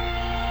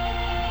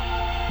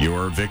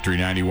Your Victory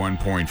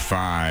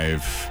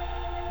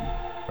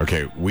 91.5.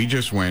 Okay, we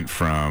just went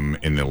from,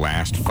 in the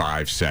last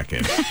 5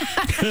 seconds,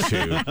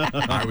 to,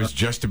 I was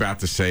just about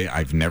to say,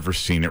 I've never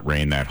seen it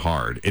rain that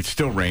hard. It's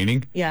still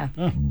raining. Yeah.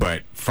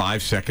 But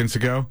 5 seconds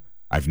ago,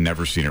 I've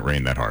never seen it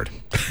rain that hard.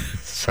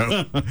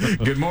 So,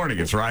 good morning.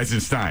 It's Rise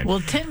and Stein.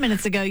 Well, 10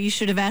 minutes ago, you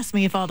should have asked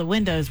me if all the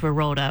windows were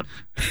rolled up.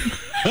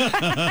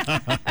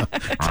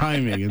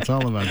 Timing. It's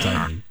all about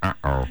timing.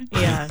 Uh-oh.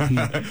 Yeah.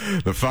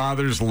 The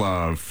Father's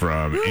Love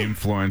from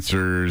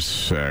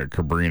Influencers.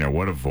 Cabrina,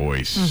 what a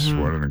voice.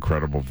 Mm-hmm. What an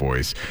incredible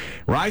voice.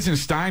 Rise and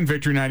Stein,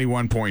 Victory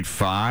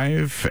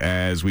 91.5.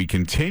 As we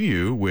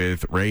continue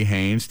with Ray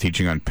Haynes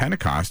teaching on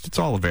Pentecost, it's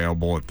all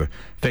available at the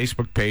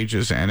Facebook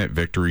pages and at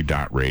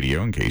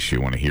victory.radio in case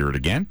you want to hear it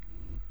again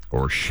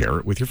or share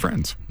it with your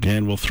friends.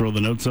 And we'll throw the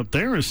notes up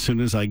there as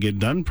soon as I get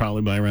done,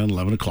 probably by around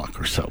 11 o'clock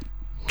or so.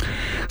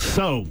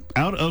 So,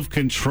 out of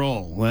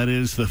control. That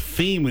is the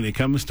theme when it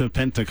comes to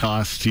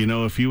Pentecost. You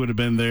know, if you would have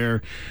been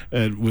there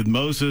with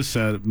Moses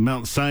at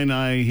Mount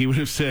Sinai, he would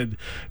have said,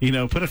 you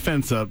know, put a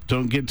fence up.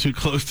 Don't get too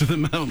close to the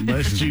mountain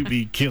lest you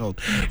be killed.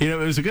 You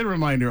know, it was a good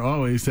reminder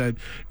always that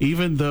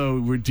even though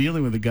we're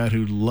dealing with a God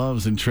who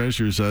loves and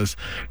treasures us,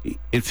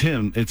 it's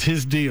him. It's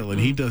his deal, and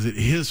he does it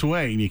his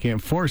way, and you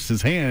can't force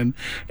his hand,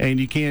 and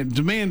you can't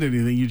demand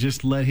anything. You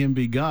just let him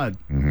be God.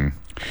 Mm-hmm.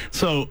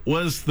 So,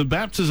 was the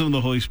baptism of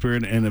the Holy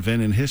Spirit an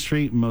event in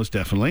history? Most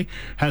definitely.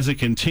 Has it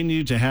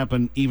continued to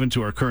happen even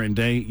to our current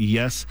day?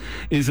 Yes.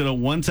 Is it a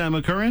one-time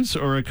occurrence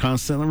or a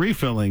constant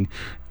refilling?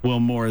 Well,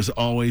 more is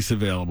always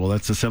available.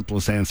 That's the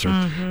simplest answer.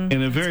 Mm-hmm.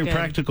 In a very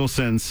practical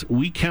sense,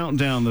 we count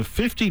down the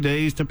 50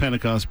 days to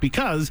Pentecost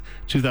because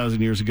 2,000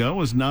 years ago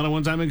was not a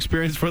one-time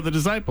experience for the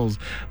disciples,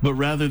 but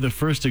rather the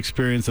first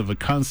experience of a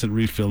constant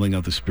refilling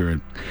of the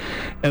Spirit.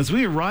 As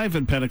we arrive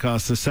at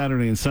Pentecost this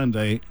Saturday and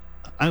Sunday,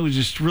 I would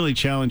just really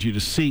challenge you to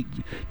seek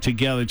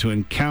together to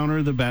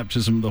encounter the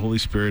baptism of the Holy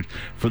Spirit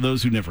for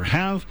those who never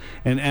have,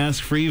 and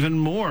ask for even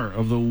more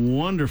of the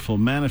wonderful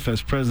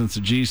manifest presence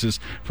of Jesus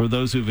for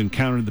those who have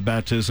encountered the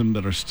baptism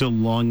but are still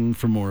longing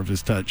for more of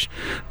his touch.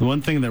 The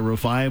one thing that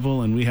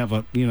revival, and we have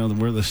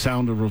we're the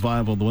sound of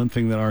revival, the one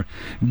thing that our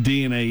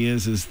DNA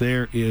is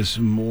there is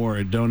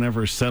more. Don't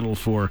ever settle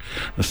for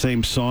the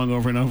same song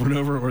over and over and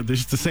over, or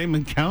just the same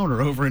encounter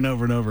over and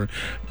over and over.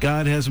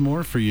 God has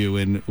more for you,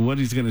 and what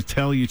he's going to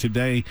tell you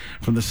today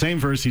from the same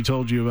verse he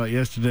told you about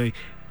yesterday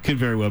could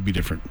very well be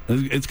different.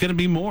 It's going to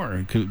be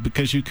more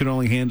because you can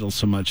only handle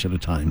so much at a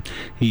time.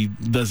 He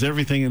does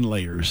everything in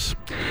layers.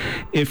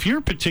 If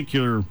your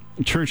particular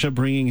church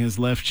upbringing has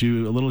left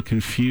you a little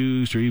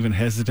confused or even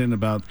hesitant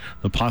about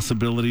the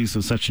possibilities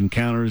of such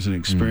encounters and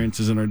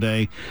experiences in our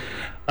day,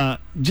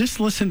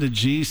 just listen to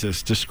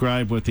Jesus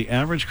describe what the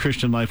average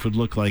Christian life would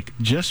look like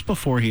just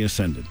before he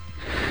ascended.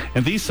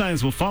 And these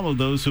signs will follow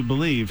those who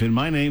believe. In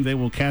my name, they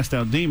will cast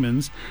out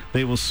demons.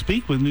 They will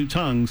speak with new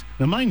tongues.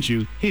 Now, mind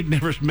you, he'd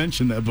never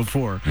mentioned that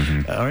before.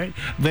 Mm-hmm. All right?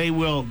 They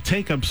will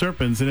take up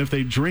serpents, and if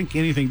they drink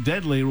anything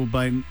deadly, it will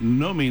by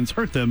no means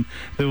hurt them.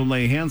 They will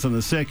lay hands on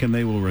the sick, and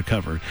they will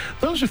recover.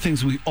 Those are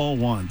things we all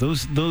want.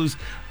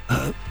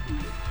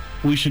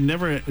 We should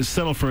never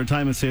settle for a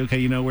time and say, okay,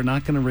 you know, we're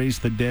not going to raise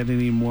the dead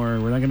anymore.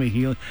 We're not going to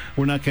heal.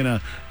 We're not going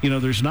to,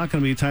 there's not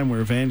going to be a time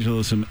where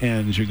evangelism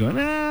ends. You're going,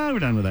 we're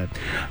done with that.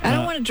 I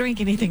don't want to drink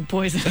anything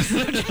poisonous.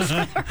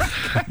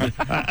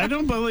 I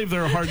don't believe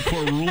there are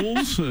hardcore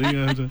rules,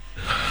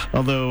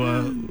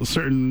 although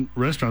certain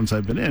restaurants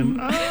I've been in.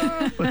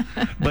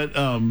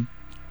 But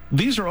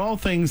these are all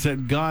things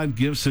that God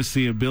gives us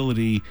the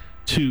ability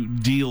to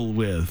deal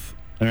with.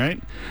 All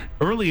right.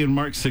 Early in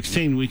Mark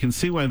 16, we can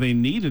see why they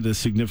needed a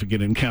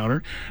significant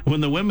encounter.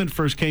 When the women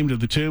first came to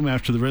the tomb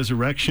after the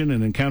resurrection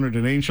and encountered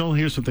an angel,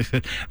 here's what they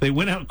said. They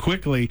went out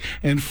quickly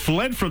and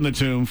fled from the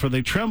tomb, for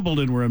they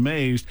trembled and were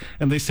amazed,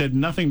 and they said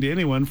nothing to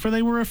anyone, for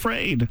they were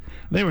afraid.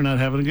 They were not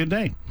having a good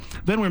day.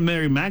 Then when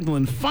Mary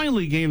Magdalene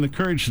finally gained the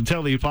courage to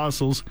tell the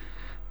apostles,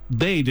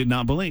 they did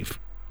not believe.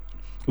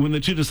 When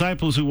the two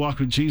disciples who walked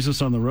with Jesus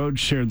on the road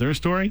shared their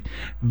story,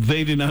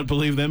 they did not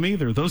believe them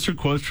either. Those are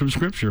quotes from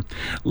Scripture.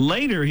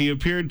 Later, he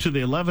appeared to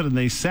the 11, and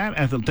they sat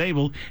at the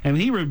table, and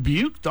he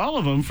rebuked all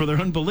of them for their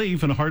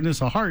unbelief and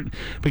hardness of heart,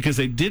 because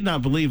they did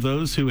not believe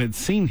those who had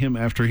seen him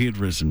after he had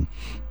risen.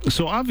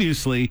 So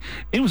obviously,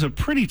 it was a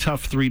pretty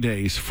tough 3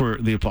 days for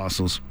the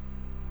apostles.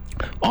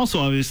 Also,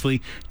 obviously,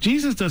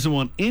 Jesus doesn't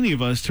want any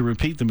of us to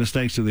repeat the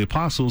mistakes of the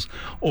apostles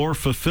or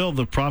fulfill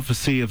the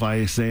prophecy of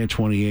Isaiah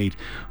 28.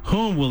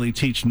 Whom will he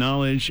teach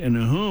knowledge, and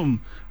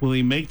whom will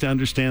he make to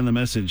understand the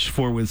message?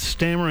 For with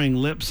stammering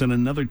lips and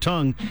another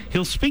tongue,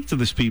 he'll speak to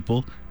this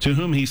people, to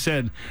whom he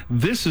said,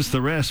 this is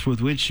the rest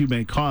with which you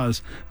may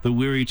cause the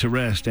weary to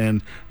rest,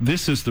 and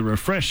this is the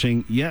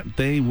refreshing, yet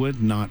they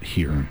would not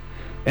hear.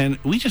 And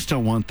we just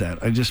don't want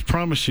that. I just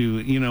promise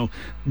you,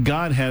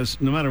 God has,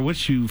 no matter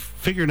what you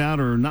figured out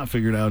or not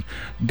figured out,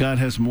 God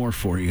has more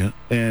for you.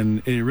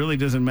 And it really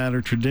doesn't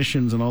matter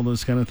traditions and all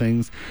those kind of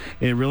things.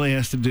 It really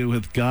has to do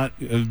with God,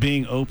 of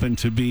being open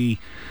to be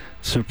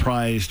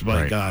surprised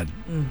by Right. God.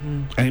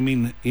 I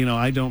mean,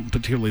 I don't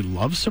particularly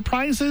love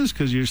surprises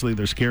because usually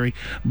they're scary,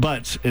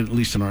 but at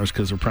least in ours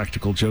because they're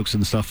practical jokes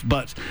and stuff.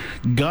 But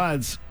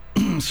God's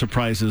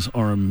surprises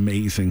are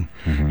amazing.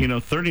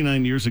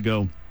 39 years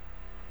ago,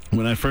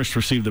 when I first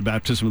received the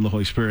baptism of the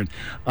Holy Spirit,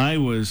 I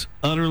was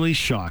utterly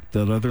shocked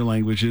that other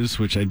languages,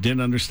 which I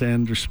didn't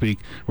understand or speak,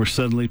 were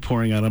suddenly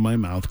pouring out of my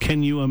mouth.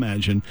 Can you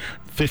imagine?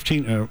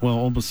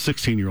 Almost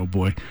 16-year-old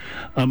boy.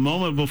 A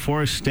moment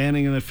before,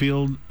 standing in the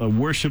field,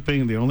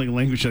 worshiping the only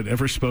language I'd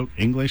ever spoke,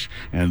 English,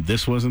 and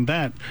this wasn't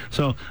that.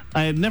 So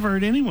I had never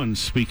heard anyone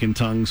speak in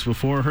tongues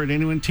before, heard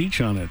anyone teach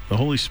on it. The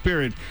Holy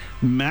Spirit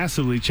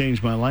massively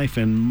changed my life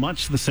in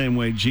much the same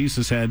way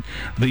Jesus had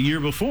the year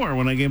before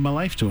when I gave my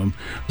life to him.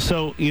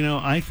 So,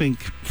 I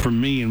think for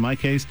me, in my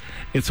case,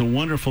 it's a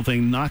wonderful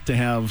thing not to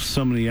have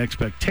so many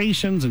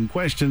expectations and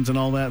questions and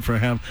all that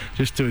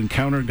just to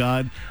encounter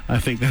God. I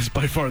think that's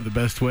by far the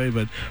best way,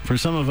 but for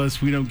some of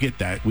us, we don't get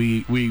that.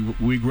 We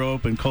grow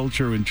up in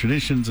culture and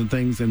traditions and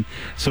things, and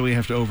so we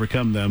have to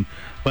overcome them.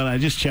 But I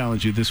just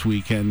challenge you this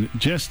weekend,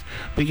 just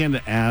begin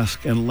to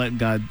ask and let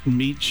God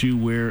meet you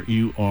where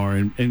you are,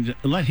 and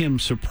let him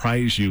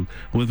surprise you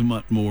with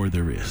much more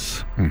there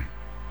is.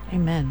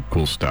 Amen.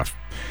 Cool stuff.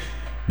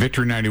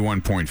 Victory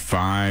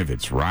 91.5.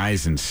 It's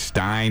Rise and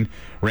Stein.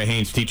 Ray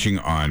Haynes teaching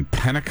on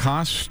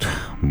Pentecost.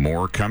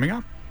 More coming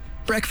up.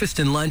 Breakfast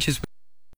and lunch is